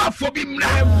 Maya Buafa Bimra.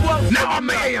 Now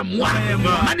I am one.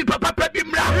 Money Papa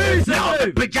Bimra. Now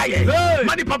Pejay.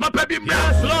 Money Papa Bimra.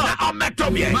 I'm met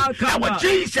our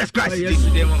Jesus Christ.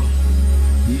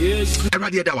 Yes.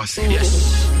 Everybody that was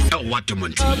yes. Oh, what to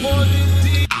Monty.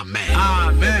 Amen.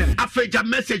 Amen. I fed your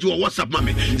message or WhatsApp,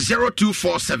 mommy.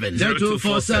 0247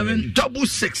 0247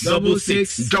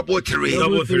 66 33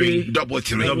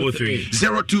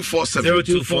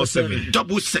 0247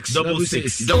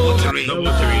 66 33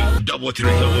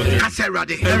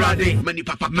 Kasserade. Many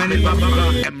papa.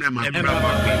 Emrama.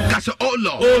 Oh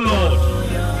Lord.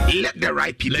 Let the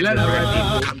right people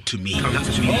come to me.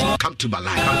 Come to my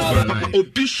life. Papa,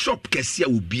 Bishop Kessia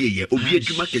will be here. Obi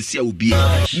Juma Kessia will be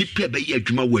here. Nipe be here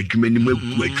Juma we Juma ni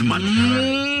we Juma.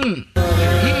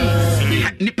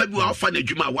 Nipe bi wa fa na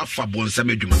Juma wa fa bonsa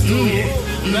me Juma.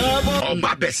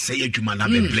 Oba be say Juma na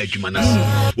be play Juma na.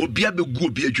 Obi abegu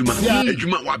obi Juma.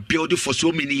 Juma wa build for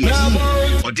so many years.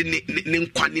 Odi ne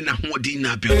nkwani na ho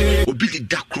na build. Obi di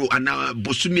dakro ana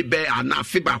bosumi be ana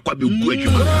feba kwa be gu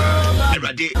Juma.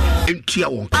 Erade entua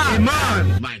won.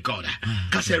 Amen. My God.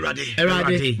 Kase erade.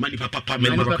 Mani papa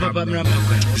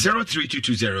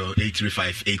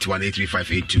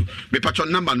 0322083581 me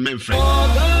patron number men friend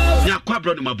nya kwa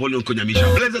brother mabolo nkonya misha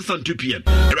blessed sun 2 p.m.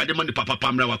 erade mani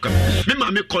papa mra wakam me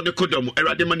ma me kone kodom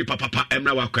erade mani papa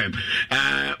mra wakam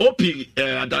opi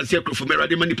adanse krofo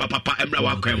erade mani papa mra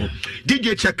wakam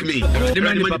DJ check me erade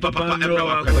mani papa mra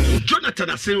wakam Jonathan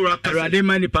Asenra erade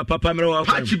mani papa mra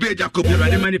wakam Pachi be Jacob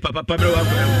erade mani papa mra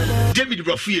wakam David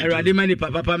Rofi erade mani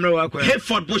papa mra wakam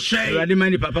Hayford Boshe erade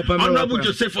mani papa mra Honorable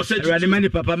Joseph Osei Radimani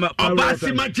Papa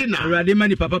Obasi Magina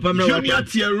Radimani Papa Pamra Junior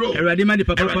Tiero Radimani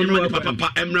Papa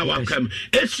Emra welcome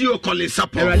Esio Colin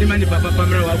Sapo Radimani Papa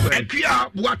Pamra welcome Ekia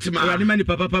Watima Radimani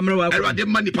Papa Pamra welcome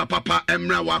Radimani Papa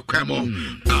Emra welcome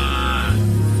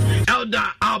Elder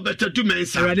Albert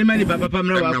Dumensa Radimani Papa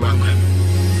Pamra welcome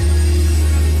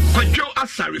Kojo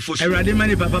Asari for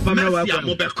Radimani Papa Pamra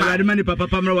welcome Radimani Papa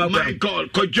Pamra welcome My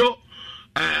God Kojo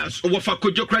Wafa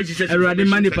Kojo Christ Jesus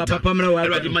Radimani Papa Pamra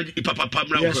welcome Radimani Papa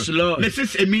Pamra yes Lord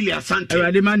Mrs. Emilia Sante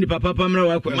Radimani Papa Pamra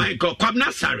welcome my God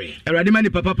Kwabna Sari Radimani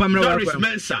Papa Pamra welcome Doris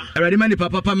Mensa Radimani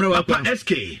Papa Pamra welcome Papa SK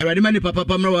Radimani Papa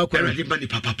Pamra welcome Radimani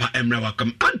Papa Emra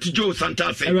welcome Auntie Joe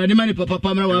Santase Radimani Papa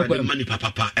Pamra welcome Radimani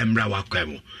Papa Emra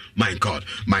welcome my God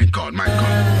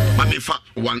Mami fa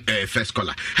one first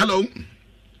caller hello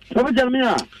Papa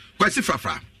Jeremiah Kwesi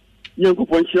Frafra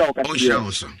Nyankopon chira o katia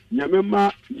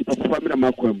Nyamema ni papa family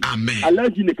makwam amen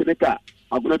alaji ne keneka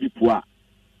agona bipua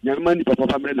Nyamema ni papa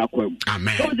family na kwam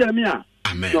amen Papa Jeremiah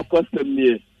amen no custom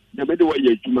nie Nyamede wa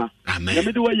yejuma amen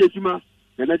Nyamede wa yejuma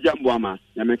Nana Jambuama,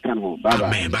 Yamekan, Baba.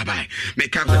 Amen, bye.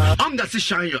 Make up Onga to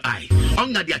shine your eye.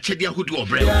 Onga the Achedia who do a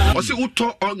bread. Or say,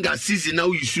 Uto Onga season now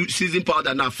you season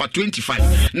powder now for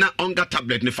 25. Now Onga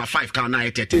tablet for 5 can I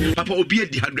take. Papa will be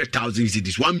at the 100,000 is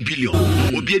this 1 billion.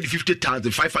 Will be at the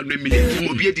 50,000, 500 million.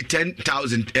 Will be at the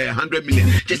 10,000, 100 million.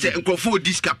 Just say, Uncle for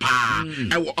this capa.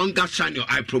 I will Onga shine your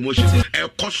eye promotion. I will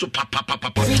cost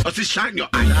papa. Or say, shine your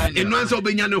eye. In one's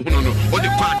Obenyano, or the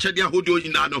Pachedia who do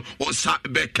you know, or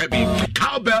Sabe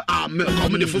Cowbell are milk,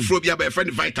 coming for Frobia by a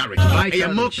friend Vitary. A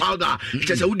milk powder,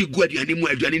 just a woody good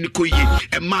anymore, and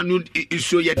Koye, a man who is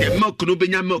so yet the milk, no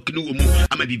benya milk, no woman,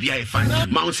 I may be a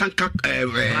fine. Mount Sanka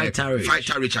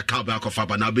Vitary, a cowbell of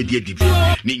Faba, now be dear,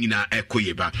 Nina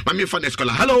Koyeba. My friend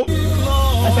scholar, hello.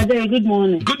 Good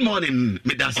morning. Good morning,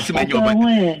 Medas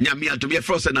Simenyo. Yamia to be a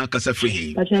frozen Alcasa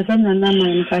free. But you're from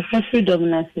Nana, free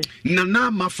dominance.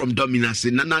 Nana from dominance,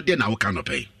 Nana, then I cannot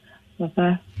pay.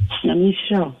 Papa, I'm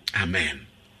sure. Amen.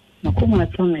 Nakuma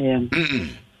Tommy.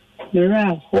 There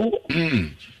are hope.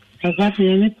 I got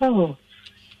any power.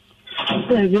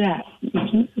 So, yeah,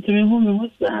 to me, home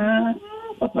was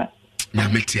Papa.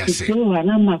 Namatia say, so,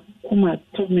 and I'm a Kuma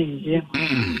Tommy.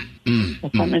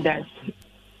 Papa,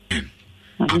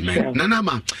 Amen.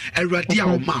 Nanama, a radia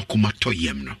or Makuma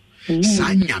Toyemno.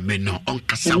 Sanya meno on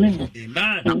Casawo.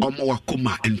 Na Omo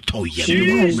Wakuma and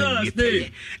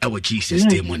Toyem. Our Jesus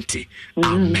Demonte.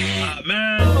 Amen.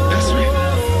 That's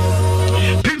right.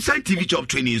 Pimside TV job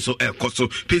training so Koso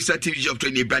Pimside TV job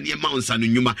training Brania Mount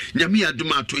Sanuma Nyamia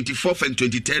Duma 24th and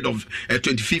 23rd of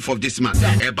 25th of this month.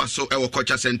 Ebaso Ewo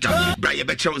Culture Center. Braya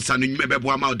Becha on Sanuma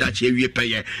Bebo Amaudachi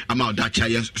Pay Amaudacha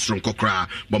Stronkokra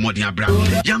Bomodia Bra.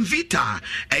 Yamvita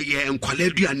a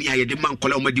Qualedia near the man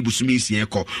Kola Medibusumi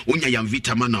Sieko. Unya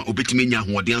Yamvita Mana Obitimia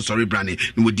Wadian sorry Brani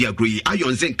would agree.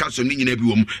 Ion Zen Castle Nin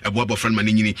everyone a Bobo friend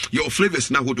Manini. Your flavors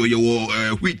now would your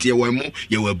wheat your mo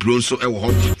your bronzo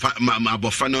Mama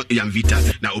Bofano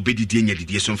Yamvita na obedi dienya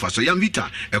didie so mfa so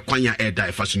Yamvita ekwanya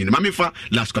eda fa so nyina mamefa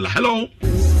last caller hello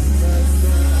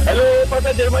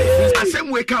Pastor Jeremiah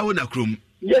asem we ka ona krom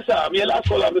yes sir me last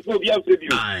caller me so bia preview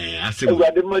asem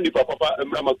we the money papa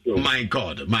emramakro my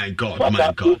god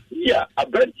yeah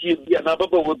abranchi bia na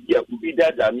baba wo bia ubi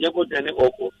dada me go dane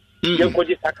oko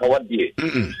Yakoji Sakawadie,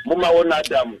 Mama won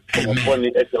Adam,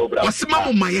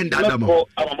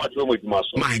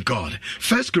 my God.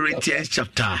 1 Corinthians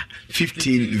chapter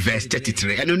 15, verse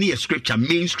 33. And only a scripture,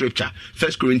 main scripture,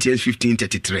 1 Corinthians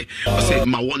 15:33. I say,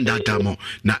 Mawanda Damo,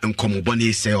 na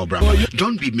Nkomuboni say, Obra.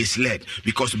 Don't be misled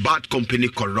because bad company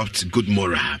corrupts good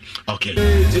moral. Okay.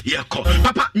 Yeah,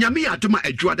 Papa, Nyami Aduma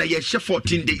Edwada, yes,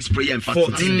 14 days prayer and fasting.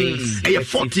 14 days.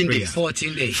 14 days.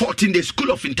 14 days. School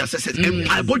of intercessors. And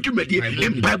I bought you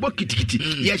in Bible kitty.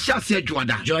 Yes, shall say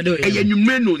Juada. And you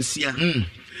men on Sia.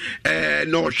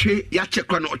 No, she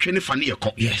Yachekra no Chene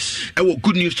Faniako. Yes. I will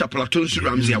good news chapel Tons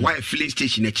Ramsey, a wire filling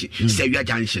station, Sevilla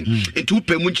Junction. And 2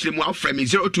 Pemunch Limo from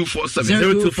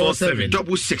 0247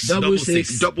 double six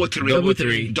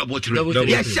 333.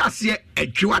 Yes, shall say a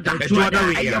Juada.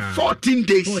 14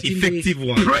 days effective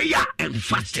one. Prayer and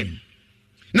fasting.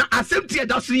 Now, I said,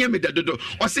 that's the name of the dodo.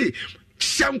 Or say,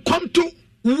 shall come to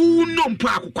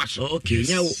okay,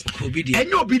 now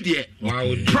obedient.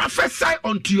 Prophesy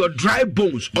unto your dry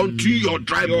bones, unto your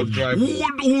dry bones.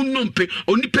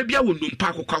 Only pebia will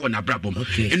numpa na brabom.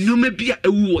 And no maybe a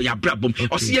woo ya brabom.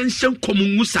 Or see and some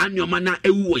common musan your mana a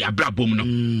woo ya brabom. No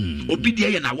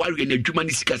obedient and a warrior and a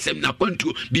humanistic assembly na point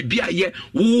to bibia ye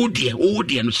oh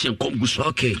dear no shen congus.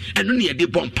 Okay, and only a day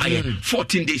bonfire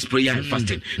 14 days prayer and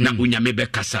fasting. Na unya mebe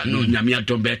kasa no nyamia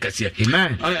dombe kasia.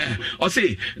 Amen. Or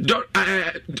say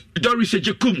Doris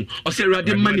Jekum or say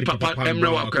Radimani Papa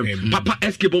Emra Wakem Papa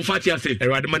Eske Bonfati say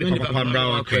Radimani Papa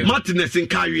Emra Wakem Martinez in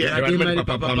Carrier Radimani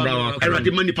Papa Emra Wakem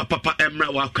Radimani Papa Emra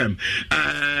Wakem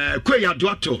Kweya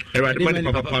Duato Radimani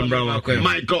Papa Emra Wakem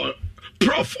my God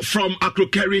Prof from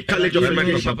Akrokeri College of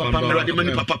Education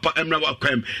Radimani Papa Emra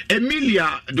Wakem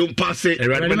Emilia don't pass it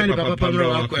Radimani Papa Emra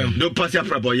Wakem don't pass it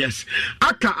Frabo yes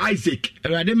Aka Isaac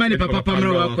Radimani Papa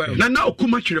Emra Wakem Nana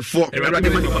Okumachire for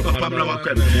Radimani Papa Emra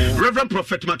Wakem Reverend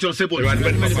Prophet Matthew Sebo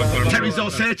Teresa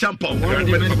Osei Champo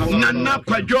Nana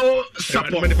Kwajo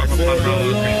Sapo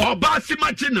Obasi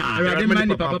Machina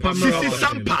Radimani Papa Sisi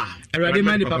Sampa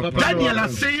Radimani Papa Daniel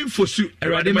Asei Fosu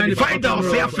Radimani Vida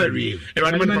Osei Aferi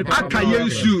Radimani Aka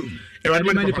Yesu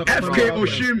FK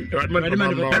Oshim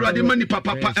Radimani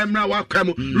Papa Emra Wakem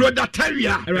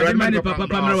Rodataria Radimani Papa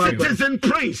Citizen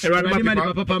Prince Radimani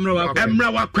Papa Emra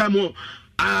Wakem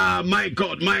my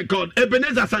God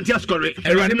Ebenezer Santiago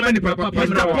Radimani Papa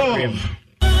Mr. Paul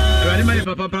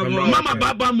Mama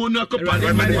Baba Monaco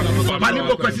Pani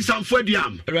Bokwasi Sanfo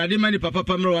Diam. Erade mani papa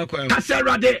pamro wakwa. Kase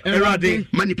Erade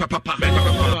mani papa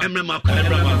Emre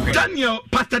Makwa. Daniel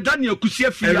Pastor Daniel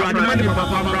Kusiefi Erade mani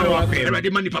papa pamro wakwa. Erade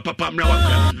mani papa pamro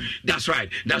wakwa. That's right.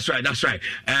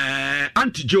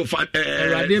 Auntie Joe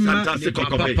fantastic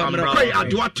papa pamro. Pray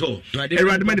Aduato.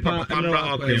 Erade mani papa pamro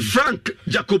wakwa. Frank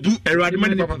Jacobu. Erade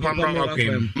mani papa pamro wakwa.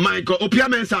 Michael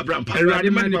Opiamensa Brampa. Erade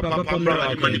mani papa pamro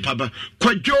wakwa. Mani papa.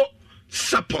 Kwajo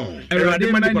Sapon.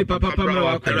 Erade mani papa pamro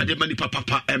wakwa. Erade mani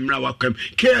papa emra wakwam.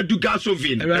 Ke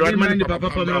Dugasovin. Erade mani papa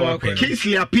pamro wakwa.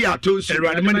 Kingsley Apia Tonsu.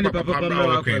 Erade mani papa pamro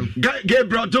wakwa.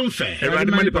 Gabriel Donfe.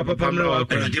 Erade mani papa pamro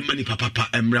wakwa. Erade mani papa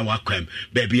emra wakwam.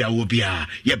 Baby awobia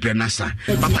ye brenasa.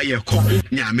 Papa ye ko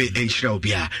nyame enhira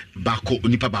obia bako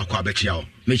nipa bako abechia o.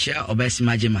 Mechia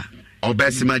obesimagema.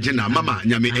 Obesimagena mama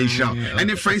nyame enhira.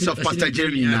 Any friends of Pastor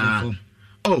Jerry na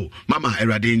oh, Mama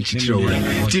Erade Nchitro.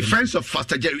 The friends of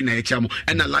Pastor Jerry na echamo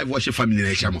and a live worship family na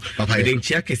echamo. Papa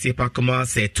Nchia kesi pa kama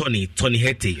say Tony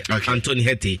Hete. Okay. Anthony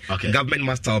Hete. Okay. Government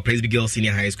master of Presby Girls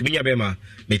Senior High School. Minya bema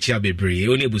mechia bebre.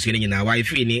 Oni ebusu ni na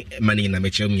wife ni mani na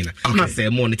mechia nyina. Na say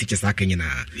mo ne teachers aka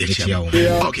nyina. Mechia wo.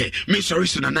 Okay. Me sorry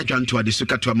so na dwanto ade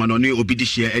suka to amano ne obi di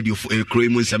share edio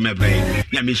kroimu nsemabre.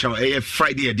 Nya me show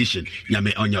Friday edition. Nya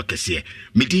me onyo kese.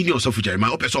 Me di ni osofu Jerry. My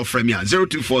opeso ofrem ya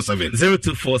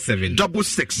 0247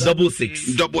 66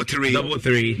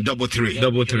 333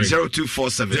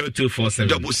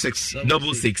 0247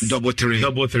 66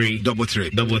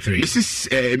 333. Mrs.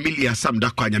 Emilia Sam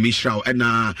Dakwanya Mishrao and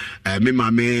me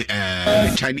mame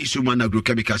Chinese woman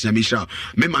agrochemicals Nyamisha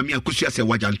me mame akusia se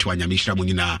wajanto Nyamisha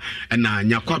munina and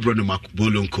nyakwa brono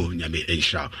mabolonko nyame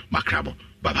ensha makrabo.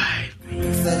 Bye-bye.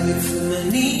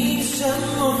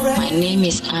 My name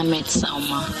is Ahmed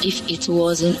Salma. If it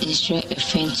wasn't Israel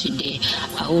FM today,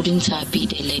 I wouldn't have been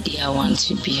the lady I want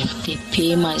to be. They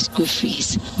pay my school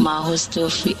fees, my hostel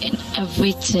fee, and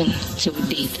everything till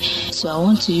date. So I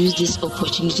want to use this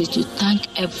opportunity to thank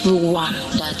everyone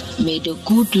that may the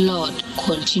good Lord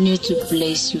continue to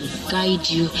bless you, guide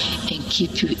you, and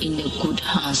keep you in the good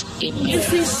hands. Amen.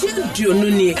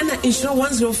 And Insure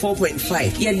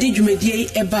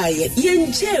 104.5. Ebaye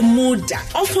yenje moda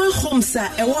ofan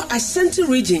homesa ewo Ashanti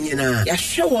region nyina ya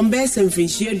hwe won be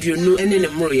semfinhie aduonu ene ne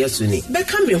mro yesuni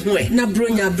beka me ho na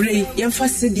bronya bre yemfa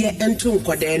sede ento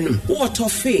nkoda enum wo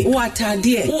tofe wo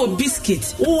atade wo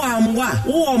biscuit wo amwa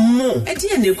wo mo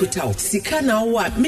ede na ekutawo sika na wo